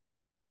that?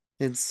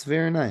 It's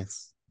very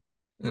nice.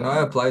 You know,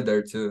 I applied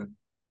there too.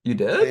 You Oh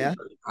did? yeah?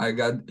 I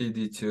got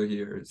ED2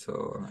 here,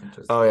 so I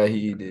just. Oh yeah,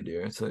 he did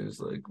here. So he was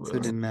like, So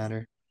it didn't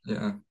matter.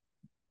 Yeah.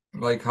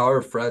 Like, how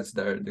are frats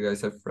there? Do you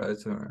guys have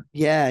frats or?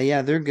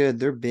 Yeah, they're good.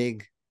 They're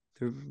big.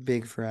 They're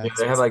big for yeah, us.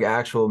 they have like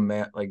actual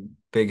like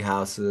big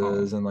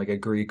houses Oh. and like a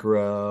Greek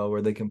row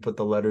where they can put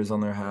the letters on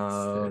their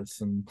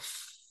house and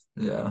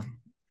yeah.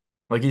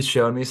 Like he's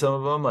shown me some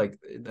of them, like,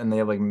 and they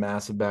have like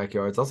massive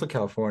backyards. Also,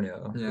 California,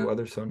 Yeah. the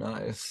weather's so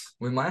nice.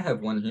 We might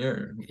have one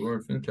here. We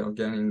were thinking of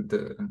getting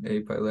the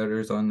API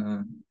letters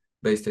on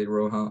Bay State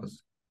Row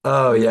House.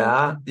 Oh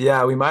Yeah.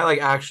 yeah. We might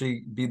like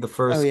actually be the Oh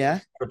first yeah?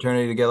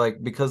 opportunity to get like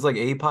because like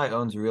API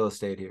owns real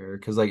estate here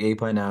because like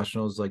API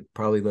National is like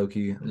probably low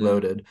key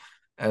loaded,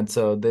 and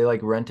so they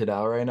like rent it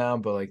out right now.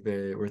 But like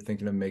they were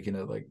thinking of making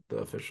it like the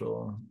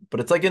official. But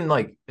it's like in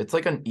like it's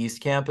like an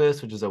East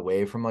Campus, which is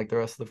away from like the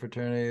rest of the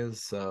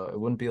fraternities, so it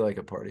wouldn't be like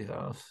a party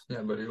house.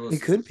 Yeah, but it was.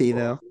 It could be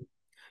though.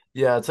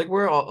 Yeah, it's like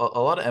where a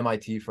lot of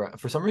MIT for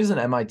some reason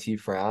MIT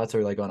frats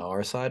are like on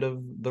our side of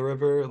the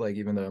river, like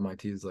even though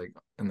MIT is like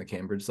in the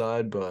Cambridge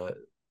side, but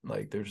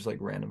like they're just like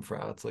random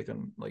frats like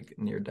in like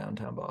near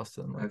downtown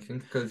Boston. I Like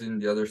think because in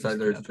the other side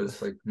there's campus.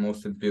 just like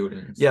mostly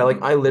buildings. yeah,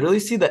 like I literally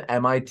see the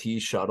MIT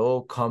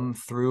shuttle come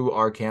through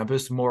our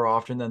campus more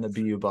often than the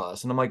BU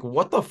bus, and I'm like,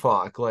 what the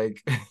fuck?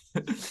 Like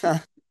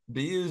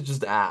BU is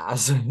just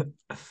ass.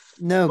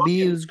 No,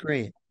 BU's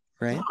great,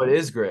 right? No, it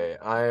is great.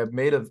 I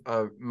made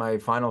my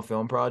final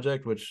film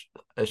project, which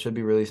I should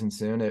be releasing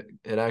soon.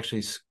 It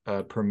actually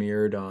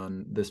premiered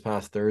on this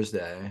past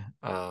Thursday.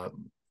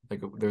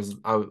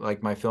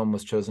 Like my film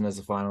was chosen as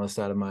a finalist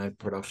out of my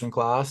production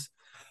class,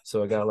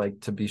 so I got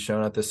like to be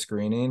shown at the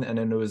screening, and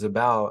then it was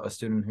about a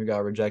student who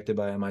got rejected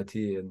by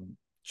MIT and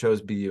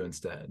chose BU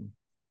instead.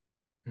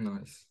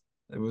 Nice.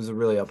 It was a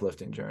really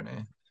uplifting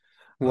journey.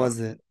 Was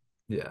it?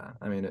 Yeah,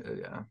 I mean,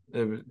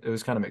 it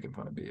was kind of making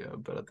fun of BU,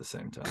 but at the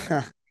same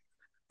time.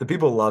 The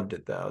people loved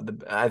it though.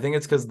 I think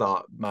it's because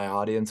my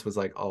audience was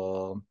like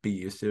all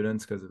BU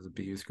students because it was a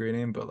BU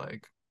screening, but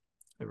like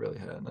it really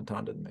hit.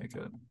 Natan didn't make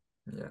it.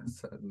 Yeah,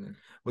 sadly.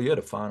 Well, you had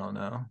a final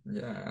now.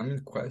 Yeah, I'm in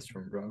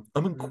question, bro.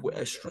 I'm in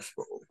question,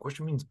 bro.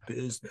 Question means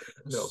business.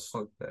 No,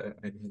 fuck that.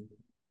 I hate it.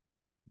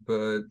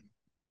 But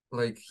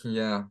like,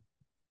 yeah,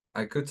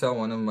 I could tell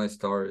one of my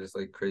stories,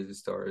 like crazy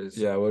stories.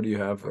 Yeah, what do you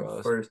have for The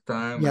us? first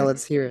time. Yeah, I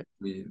let's hear it.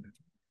 weed.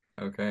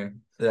 Okay.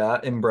 Yeah,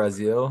 in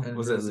Brazil. In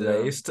Was Brazil.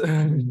 it laced?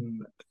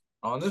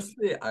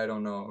 Honestly, I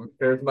don't know.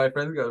 Because my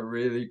friends got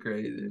really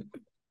crazy.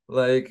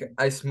 Like,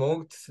 I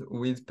smoked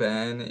weed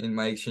pen in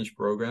my exchange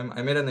program.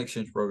 I made an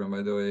exchange program,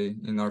 by the way,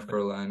 in North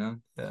Carolina.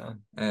 Yeah.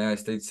 And I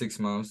stayed 6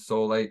 months.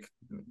 So like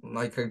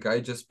a guy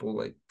just pulled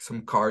like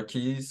some car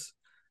keys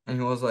and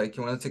he was like,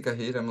 "You want to take a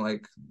hit?" I'm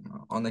like,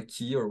 "On a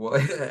key or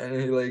what?"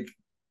 And he like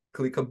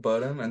click a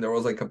button and there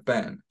was like a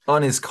pen.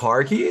 On his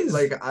car keys?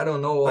 Like, I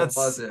don't know what That's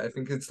was it. I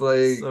think it's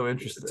like so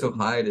interesting. to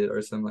hide it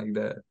or something like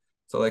that.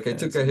 So like I Yeah,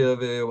 took a hit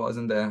of it, it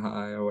wasn't that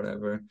high or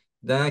whatever.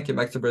 Then I came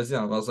back to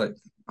Brazil and I was like,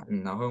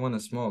 now I want to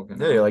smoke. You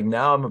Yeah, know? you're like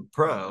now I'm a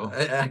pro.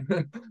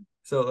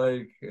 So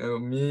like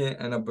me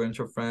and a bunch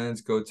of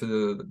friends go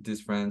to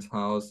this friend's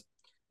house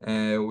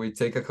and we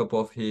take a couple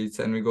of hits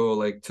and we go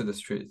like to the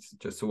streets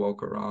just to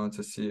walk around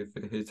to see if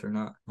it hits or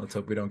not. Let's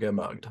hope we don't get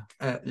mugged.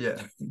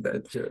 Yeah,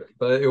 that's true.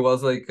 But it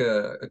was like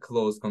a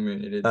closed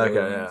community. Okay,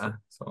 though, yeah.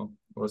 So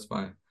it was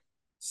fine.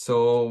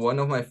 So one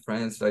of my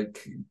friends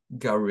like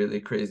got really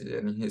crazy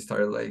and he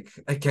started like,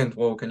 I can't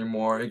walk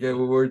anymore. Again,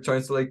 we were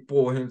trying to like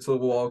pull him to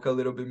walk a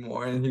little bit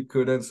more and he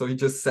couldn't, so he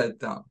just sat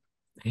down.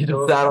 He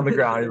just sat on the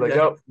ground. He's like, Yeah.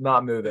 "Nope,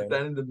 not moving."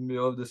 Stand in the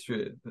middle of the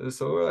street.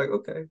 So we're like,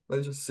 okay,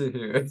 let's just sit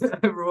here.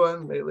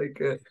 Everyone made like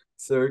a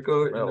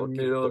circle in the Well, keep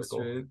middle of the circle.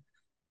 street.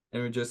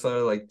 And we just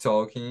started like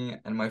talking.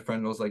 And my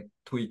friend was like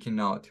tweaking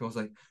out. He was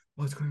like,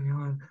 what's going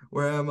on?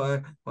 Where am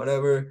I?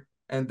 Whatever.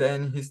 And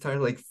then he started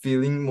like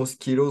feeling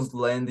mosquitoes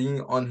landing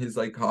on his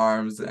like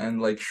arms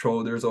and like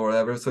shoulders or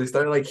whatever. So he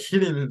started like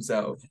hitting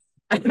himself.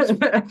 And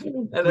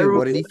Wait, everyone,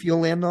 what did he feel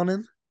land on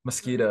him?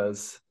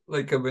 Mosquitoes.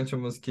 like a bunch of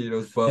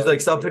mosquitoes. But He's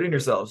like, "Stop hitting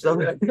yourself." Stop.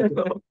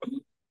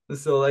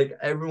 so like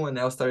everyone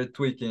else started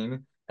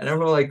tweaking and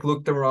everyone like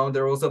looked around.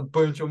 There was a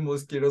bunch of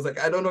mosquitoes.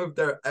 Like I don't know if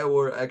there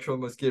were actual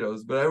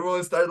mosquitoes, but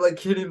everyone started like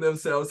hitting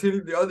themselves,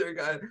 hitting the other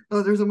guy.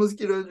 Oh, there's a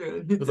mosquito.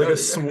 It's like a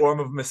swarm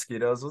of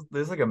mosquitoes.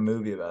 There's like a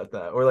movie about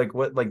that, or like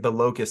what, like the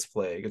locust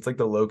plague. It's like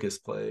the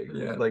locust plague,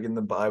 Yeah. like in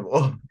the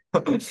Bible.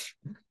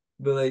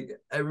 But like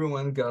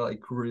everyone got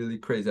like really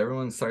crazy.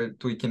 Everyone started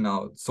tweaking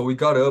out. So we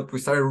got up, we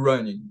started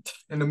running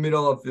in the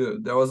middle of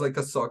it. There was like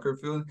a soccer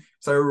field,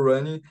 started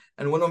running,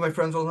 and one of my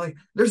friends was like,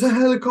 "There's a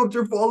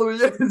helicopter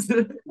following us."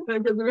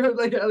 Because we heard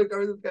like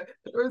helicopters.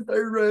 We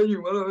started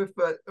running. One of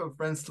my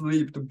friends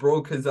slipped,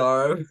 broke his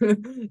arm,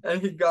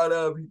 and he got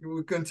up.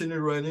 We continued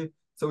running.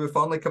 So we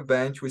found like a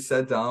bench, we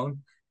sat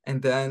down,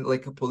 and then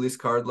like a police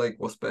car like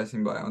was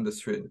passing by on the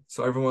street.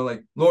 So everyone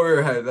like lower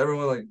your head.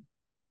 Everyone like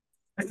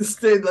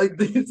stayed like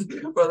this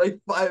for like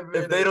 5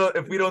 minutes.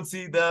 If we don't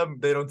see them,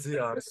 they don't see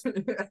us.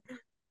 Yeah.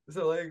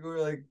 So like we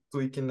were like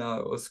tweaking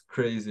out. It was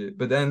crazy.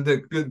 But then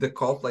the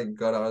cop like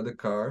got out of the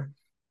car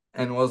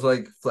and was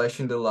like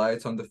flashing the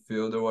lights on the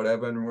field or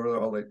whatever, and we were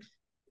all like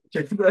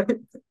checking that.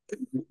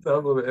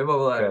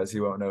 Guys,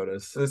 you won't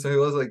notice. So he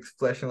was like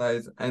flashing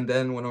lights, and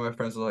then one of my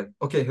friends was like,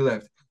 "Okay, he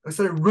left." I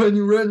started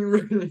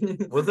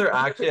running. Was there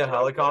actually a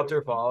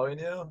helicopter following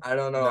you? I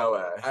don't know. No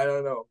way. I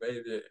don't know. Maybe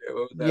it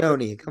was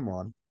Yoni, come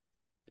on.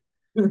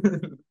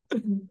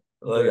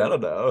 Like, I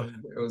don't know.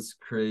 It was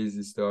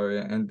crazy story.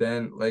 And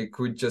then like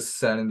we just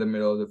sat in the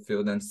middle of the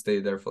field and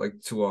stayed there for like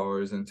 2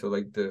 hours until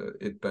like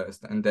it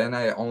passed. And then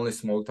I only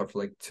smoked after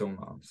like 2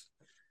 months.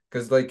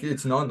 Because like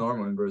it's not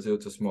normal in Brazil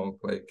to smoke.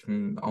 Like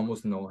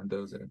almost no one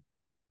does it.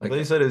 I thought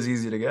you said it was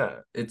easy to get.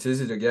 It's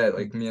easy to get.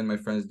 Like me and my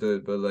friends do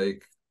it, but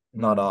like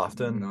Not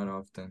often. Not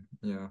often.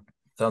 Yeah.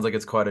 Sounds like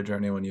it's quite a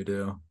journey when you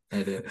do.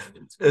 It is.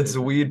 It's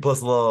weed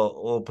plus a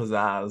little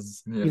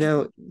pizzazz. Yeah. You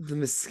know, the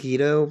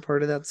mosquito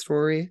part of that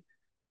story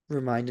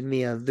reminded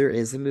me of there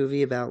is a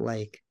movie about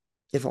like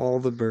if all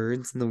the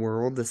birds in the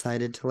world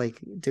decided to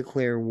like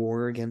declare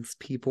war against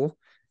people,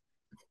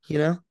 you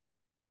know?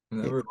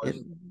 Never It- watched-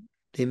 it-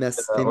 they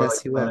mess Or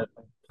like you up.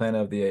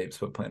 Planet of the Apes,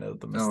 but Planet of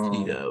the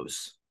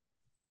Mosquitoes.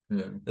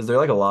 Yeah. Is there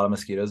like a lot of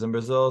mosquitoes in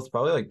Brazil? It's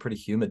probably like pretty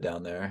humid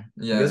down there.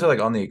 Yeah. You guys are like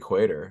on the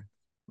equator.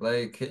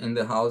 Like in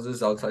the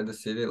houses outside the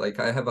city. Like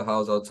I have a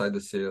house outside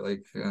the city,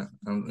 like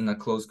in a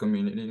close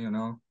community, you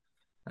know.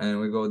 And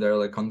we go there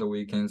like on the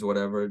weekends,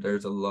 whatever.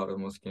 There's a lot of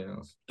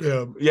mosquitoes.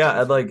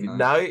 Yeah, and like Nice.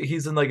 now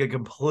he's in like a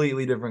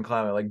completely different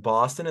climate. Like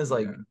Boston is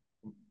like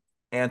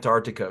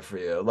Antarctica for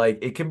you. Like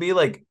it can be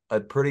like a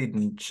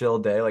pretty chill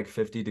day, like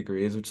 50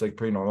 degrees, which is like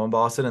pretty normal in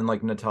Boston. And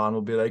like Natan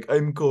will be like,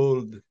 I'm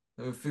cold.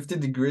 50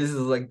 degrees is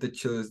like the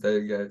chillest that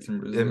it gets in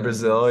Brazil. In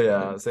Brazil, It's,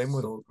 yeah. like, Same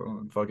with so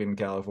cold. fucking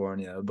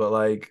California. But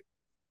like,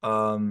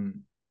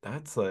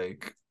 that's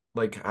like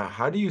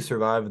how do you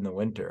survive in the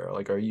winter?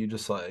 Like, are you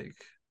just like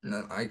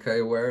No, like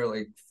I wear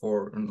like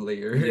 4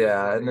 layers.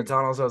 yeah, and Like,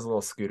 Natan also has a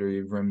little scooter he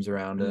rims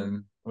around Yeah.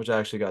 in, which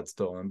actually got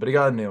stolen, but he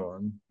got a new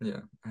one. yeah.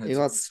 I had It to-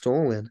 got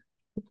stolen.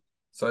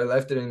 So I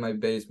left it in my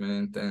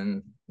basement,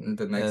 and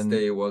the next And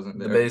day it wasn't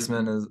The there.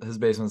 basement is his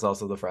basement's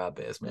also the frat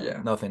basement.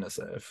 Yeah. Nothing to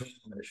save.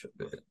 I should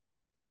be.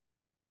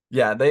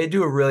 Yeah, they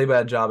do a really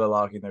bad job at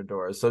locking their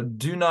doors. So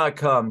do not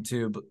come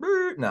to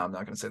no, I'm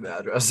not gonna say the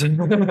address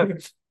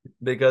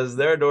because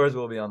their doors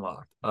will be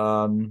unlocked.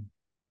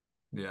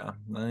 Yeah,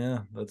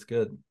 that's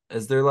good.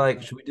 Is there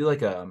like should we do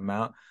like a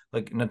Mount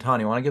like Natan,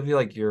 you want to give you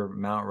like your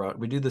Mount Rush?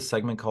 We do this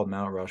segment called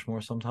Mount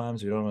Rushmore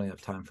sometimes. We don't really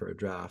have time for a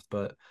draft,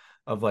 but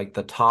of like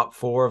the top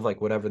 4 of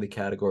like whatever the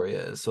category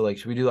is. So like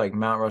should we do like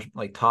Mount Rush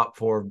like top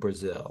 4 of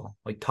Brazil?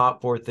 Like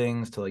top 4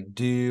 things to like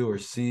do or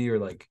see or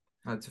like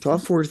That's a Top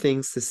few- 4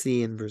 things to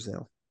see in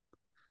Brazil.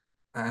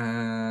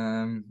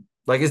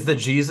 like is the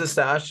Jesus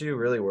statue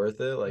really worth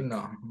it? Like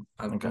no,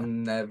 I've okay.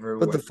 never.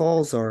 But the went-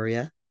 falls are,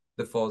 yeah.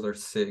 the falls are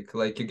sick.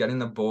 Like you get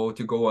in a boat,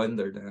 you go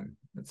under them.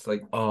 It's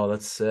like Oh,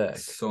 that's sick.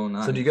 so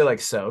nice. So do you get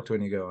like soaked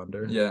when you go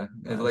under? Yeah,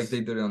 it's like Nice.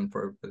 they do it on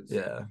purpose.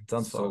 Yeah,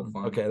 sounds So fun.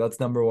 fun. Okay, that's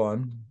number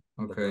 1.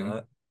 Love Okay.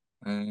 that.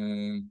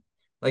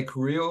 Like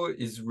Rio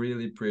is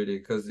really pretty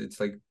because it's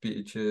like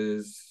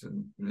beaches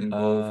in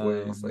both Oh,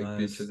 ways, like nice.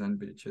 beaches and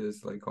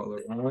beaches, like all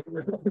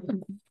over.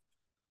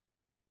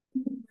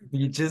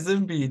 Beaches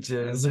and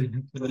beaches.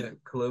 Yeah,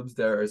 clubs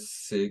there are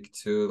sick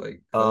too.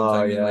 Like Oh, clubs,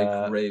 I mean yeah.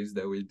 like raves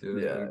that we do,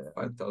 Yeah, like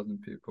yeah.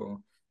 5,000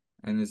 people,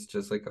 and it's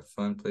just like a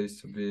fun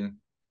place to be.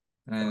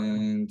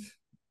 And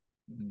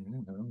yeah,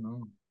 I don't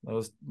know. That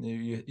was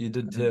you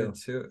did I too. did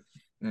too.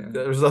 Yeah.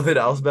 There's nothing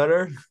else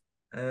better.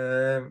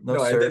 No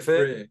I did surfing?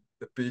 3.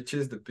 The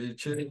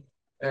beaches,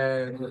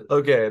 and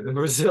Okay, the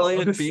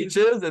Brazilian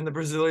beaches and the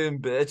Brazilian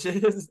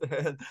bitches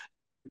and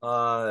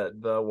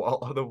the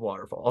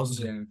waterfalls.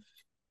 yeah.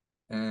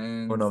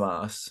 And Or no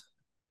mas.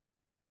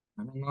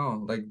 I don't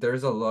know. Like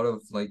there's a lot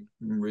of like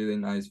really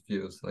nice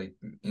views. Like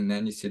in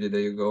any city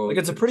that you go. Like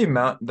it's a pretty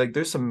mount. Like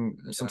there's some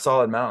Yeah.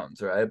 solid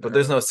mountains, right? But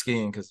there's no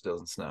skiing because it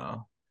doesn't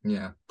snow.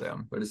 Yeah,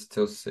 Damn. but it's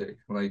still sick.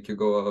 Like you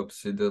go up,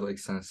 see the like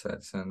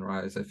sunset,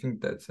 sunrise. I think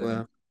that's it.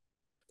 Wow.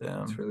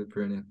 Damn. It's really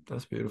pretty.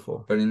 That's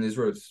beautiful. But in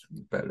Israel, it's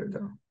better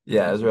though.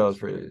 Yeah, Israel is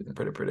It's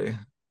pretty pretty.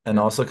 And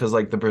Yeah. also because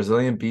like the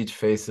Brazilian beach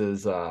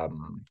faces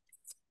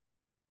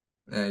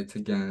It's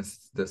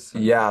against the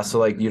sun. Yeah, so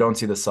like you don't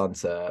see the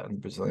sunset in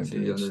Brazilian see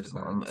the beach. other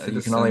side. See You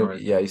the can only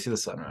sunrise. you see the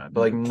sunrise,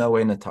 but like no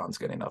way Natan's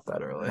getting up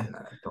that early. Nah,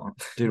 don't.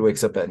 Dude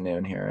wakes up at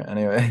noon here.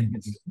 Anyway.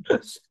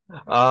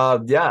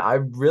 Yeah, I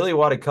really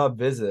want to come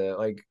visit.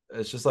 Like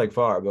it's just like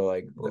far, but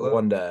like Pull up.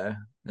 one day.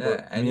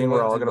 Yeah, Me and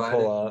we're all anyone's gonna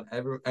pull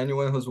invited. up.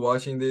 Anyone who's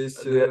watching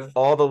this too.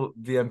 All the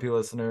VMP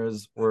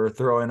listeners were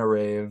throwing a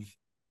rave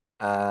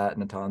at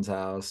Natan's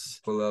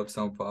house Pull up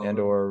São Paulo and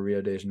or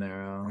Rio de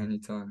Janeiro.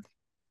 anytime.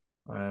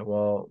 All right.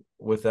 Well,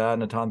 with that,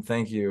 Natan,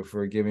 thank you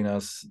for giving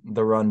us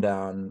the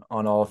rundown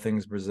on all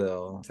things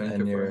Brazil. Thank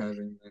and you for your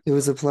having me. It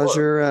was a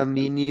pleasure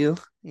meeting you.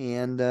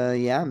 And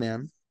yeah,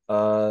 man.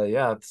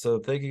 yeah, so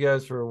thank you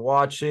guys for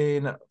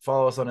watching.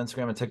 Follow us on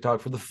Instagram and TikTok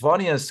for the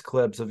funniest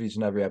clips of each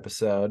and every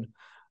episode.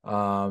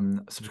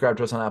 Subscribe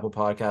to us on Apple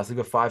Podcasts. Leave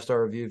a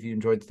 5-star review if you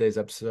enjoyed today's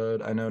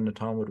episode. I know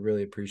Natan would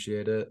really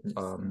appreciate it. Yes,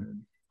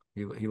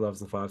 He loves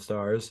the 5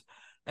 stars.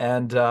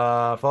 And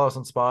follow us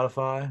on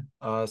Spotify.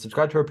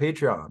 Subscribe to our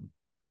Patreon,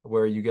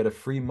 where you get a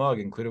free mug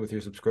included with your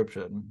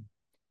subscription.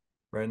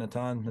 Right,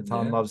 Natan?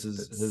 Natan Yeah, loves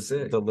his that's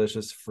sick.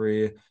 delicious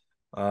free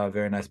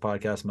very nice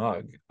podcast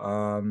mug.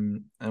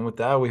 And with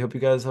that, we hope you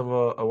guys have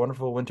a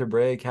wonderful winter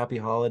break. Happy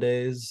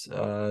holidays.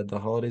 The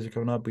holidays are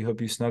coming up. We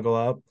hope you snuggle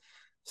up,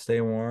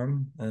 stay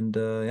warm, and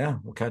yeah,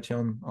 we'll catch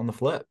you on the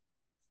flip.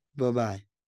 Bye-bye.